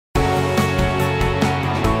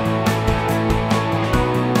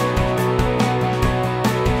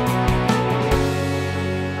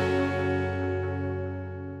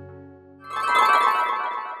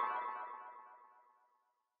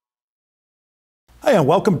Hi, and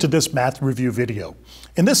welcome to this math review video.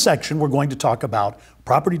 In this section, we're going to talk about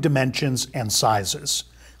property dimensions and sizes.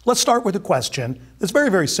 Let's start with a question that's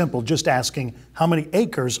very simple, just asking how many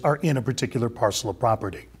acres are in a particular parcel of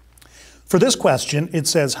property. For this question, it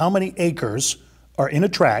says how many acres are in a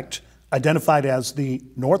tract identified as the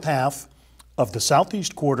north half of the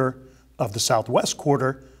southeast quarter of the southwest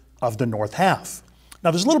quarter of the north half.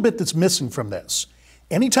 Now, there's a little bit that's missing from this.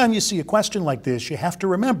 Anytime you see a question like this, you have to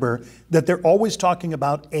remember that they're always talking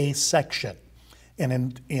about a section.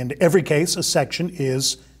 And in every case, a section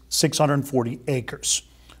is 640 acres.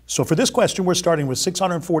 So for this question, we're starting with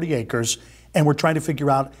 640 acres, and we're trying to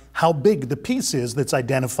figure out how big the piece is that's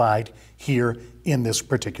identified here in this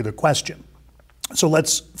particular question. So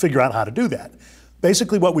let's figure out how to do that.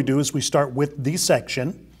 Basically, what we do is we start with the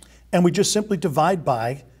section, and we just simply divide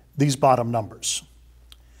by these bottom numbers.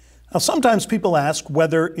 Now, sometimes people ask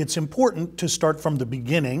whether it's important to start from the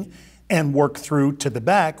beginning and work through to the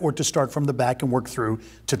back, or to start from the back and work through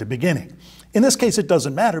to the beginning. In this case, it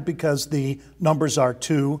doesn't matter because the numbers are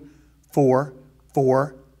 2, 4,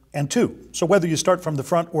 4, and 2. So whether you start from the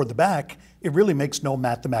front or the back, it really makes no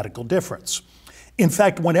mathematical difference. In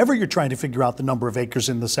fact, whenever you're trying to figure out the number of acres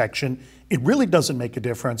in the section, it really doesn't make a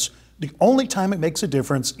difference. The only time it makes a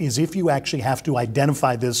difference is if you actually have to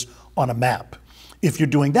identify this on a map. If you're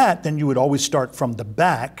doing that, then you would always start from the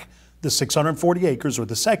back, the 640 acres or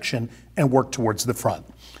the section, and work towards the front.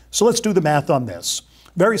 So let's do the math on this.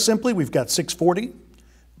 Very simply, we've got 640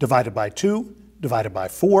 divided by 2, divided by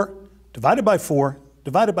 4, divided by 4,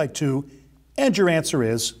 divided by 2, and your answer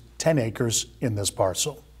is 10 acres in this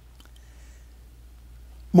parcel.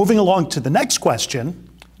 Moving along to the next question,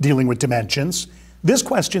 dealing with dimensions, this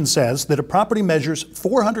question says that a property measures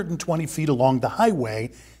 420 feet along the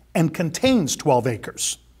highway and contains 12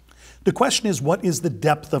 acres. The question is, what is the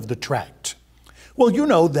depth of the tract? Well, you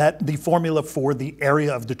know that the formula for the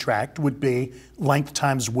area of the tract would be length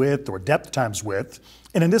times width or depth times width.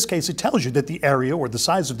 And in this case, it tells you that the area or the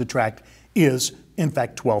size of the tract is, in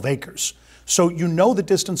fact, 12 acres. So you know the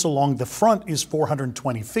distance along the front is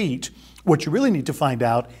 420 feet. What you really need to find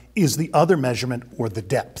out is the other measurement, or the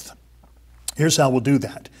depth. Here's how we'll do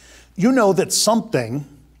that. You know that something,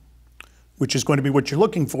 which is going to be what you're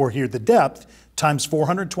looking for here, the depth, times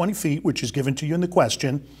 420 feet, which is given to you in the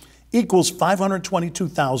question, equals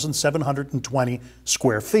 522,720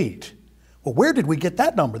 square feet. Well, where did we get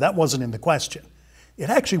that number? That wasn't in the question. It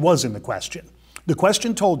actually was in the question. The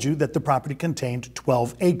question told you that the property contained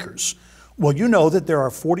 12 acres. Well, you know that there are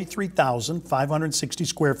 43,560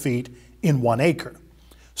 square feet in 1 acre.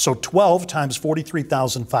 So 12 times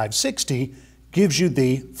 43,560 gives you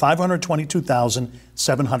the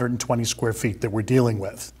 522,720 square feet that we're dealing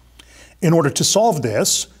with. In order to solve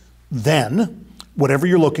this, then, whatever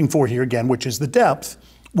you're looking for here again, which is the depth,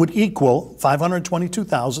 would equal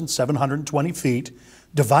 522,720 feet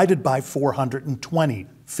divided by 420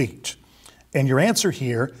 feet. And your answer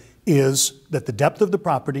here is that the depth of the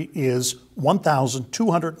property is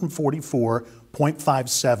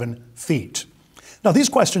 1,244.57 feet. Now, these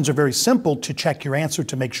questions are very simple to check your answer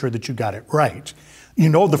to make sure that you got it right. You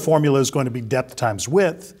know the formula is going to be depth times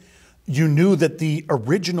width. You knew that the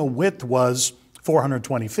original width was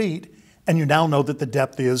 420 feet, and you now know that the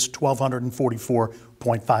depth is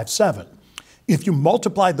 1,244.57. If you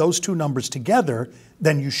multiply those two numbers together,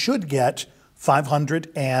 then you should get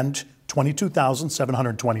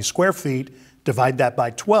 522,720 square feet. Divide that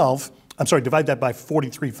by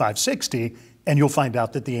 43,560, and you'll find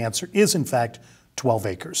out that the answer is, in fact, 12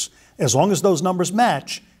 acres. As long as those numbers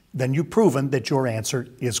match, then you've proven that your answer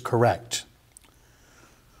is correct.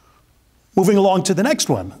 Moving along to the next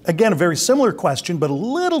one. Again, a very similar question, but a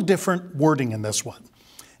little different wording in this one.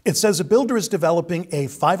 It says a builder is developing a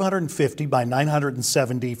 550 by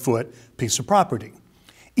 970 foot piece of property.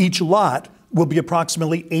 Each lot will be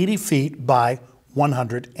approximately 80 feet by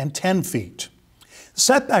 110 feet.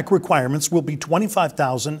 Setback requirements will be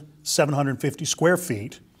 25,750 square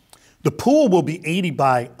feet. The pool will be 80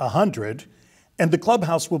 by 100, and the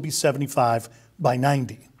clubhouse will be 75 by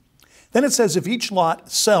 90. Then it says if each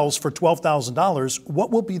lot sells for $12,000, what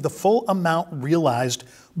will be the full amount realized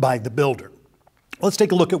by the builder? Let's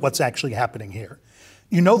take a look at what's actually happening here.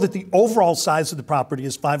 You know that the overall size of the property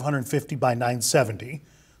is 550 by 970,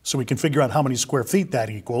 so we can figure out how many square feet that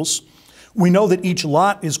equals. We know that each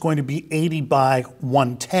lot is going to be 80 by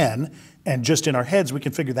 110, and just in our heads, we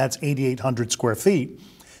can figure that's 8,800 square feet.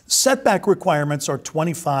 Setback requirements are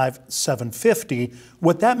 25,750.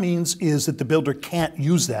 What that means is that the builder can't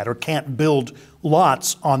use that or can't build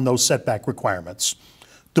lots on those setback requirements.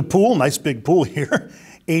 The pool, nice big pool here,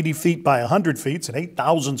 80 feet by 100 feet, it's an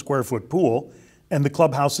 8,000 square foot pool. and the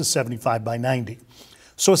clubhouse is 75 by 90.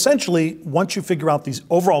 So essentially, once you figure out the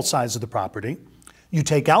overall size of the property, you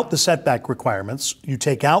take out the setback requirements, you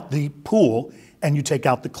take out the pool, and you take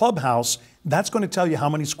out the clubhouse. That's going to tell you how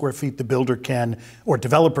many square feet the builder can or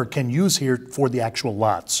developer can use here for the actual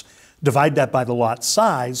lots. Divide that by the lot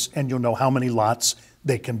size, and you'll know how many lots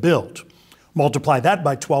they can build. Multiply that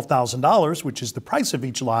by $12,000, which is the price of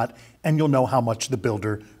each lot, and you'll know how much the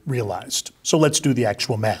builder realized. So let's do the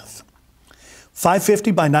actual math.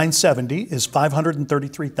 550 by 970 is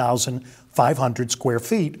 533,500 square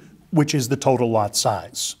feet, which is the total lot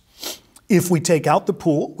size. If we take out the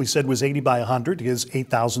pool, we said was 80 by 100, is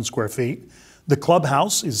 8,000 square feet. The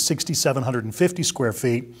clubhouse is 6,750 square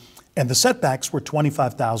feet, and the setbacks were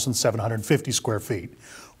 25,750 square feet.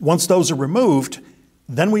 Once those are removed,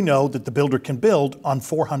 then we know that the builder can build on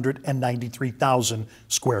 493,000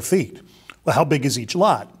 square feet. Well, how big is each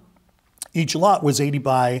lot? Each lot was 80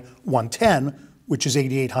 by 110, which is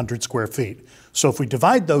 8,800 square feet. So if we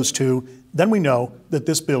divide those two, then we know that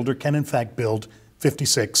this builder can in fact build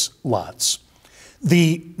 56 lots.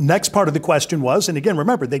 The next part of the question was, and again,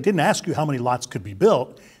 remember, they didn't ask you how many lots could be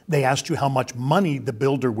built. They asked you how much money the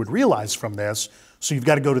builder would realize from this. So you've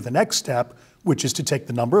got to go to the next step, which is to take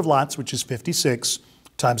the number of lots, which is 56,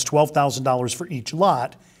 times $12,000 for each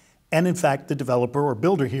lot. And in fact, the developer or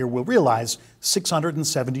builder here will realize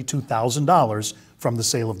 $672,000 from the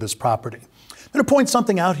sale of this property. I'm going to point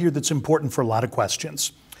something out here that's important for a lot of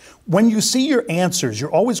questions. When you see your answers,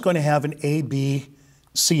 you're always going to have an A, B,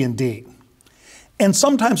 C, and D. And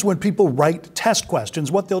sometimes when people write test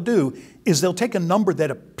questions, what they'll do is they'll take a number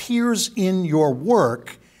that appears in your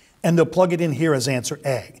work and they'll plug it in here as answer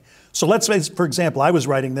A. So let's say, for example, I was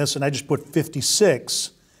writing this and I just put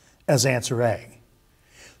 56 as answer A.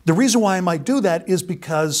 The reason why I might do that is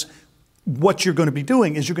because what you're going to be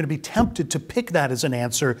doing is you're going to be tempted to pick that as an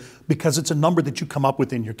answer because it's a number that you come up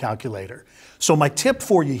with in your calculator. So my tip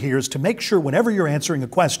for you here is to make sure whenever you're answering a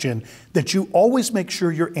question that you always make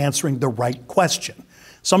sure you're answering the right question.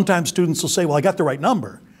 Sometimes students will say, well, I got the right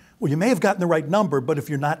number. Well, you may have gotten the right number, but if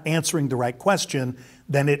you're not answering the right question,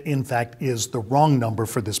 then it in fact is the wrong number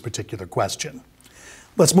for this particular question.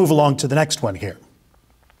 Let's move along to the next one here.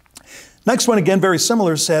 Next one, again, very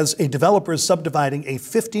similar, says a developer is subdividing a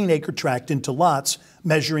 15-acre tract into lots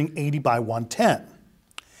measuring 80 by 110.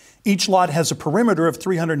 Each lot has a perimeter of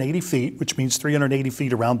 380 feet, which means 380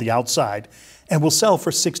 feet around the outside, and will sell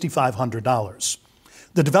for $6,500.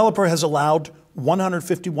 The developer has allowed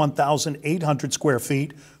 151,800 square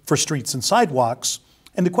feet for streets and sidewalks,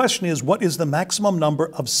 and the question is, what is the maximum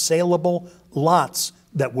number of saleable lots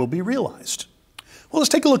that will be realized? Well, let's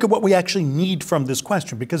take a look at what we actually need from this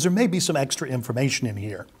question because there may be some extra information in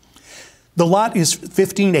here. The lot is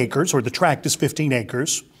 15 acres, or the tract is 15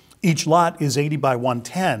 acres. Each lot is 80 by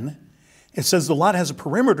 110. It says the lot has a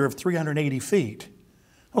perimeter of 380 feet.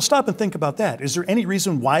 Well, stop and think about that. Is there any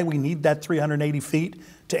reason why we need that 380 feet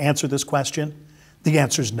to answer this question? The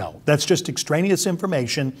answer is no. That's just extraneous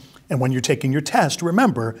information. And when you're taking your test,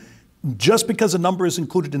 remember, just because a number is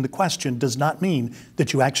included in the question does not mean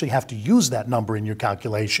that you actually have to use that number in your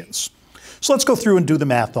calculations. So let's go through and do the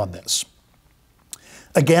math on this.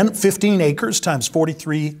 Again, 15 acres times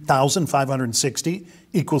 43,560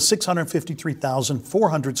 equals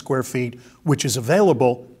 653,400 square feet, which is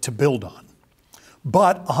available to build on.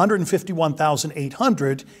 But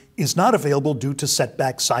 151,800 is not available due to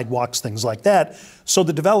setbacks, sidewalks, things like that. So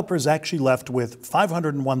the developer is actually left with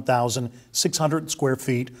 501,600 square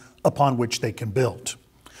feet upon which they can build.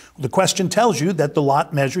 The question tells you that the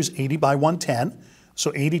lot measures 80 by 110.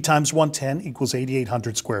 So 80 times 110 equals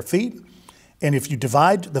 8,800 square feet. And if you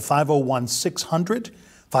divide the 501,600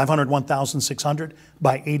 by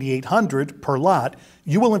 8,800 per lot,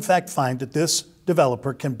 you will in fact find that this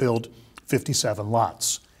developer can build 57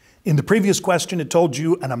 lots. In the previous question, it told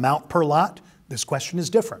you an amount per lot. This question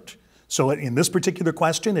is different. So in this particular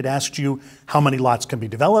question, it asked you how many lots can be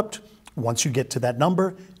developed. Once you get to that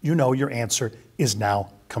number, you know your answer is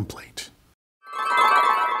now complete.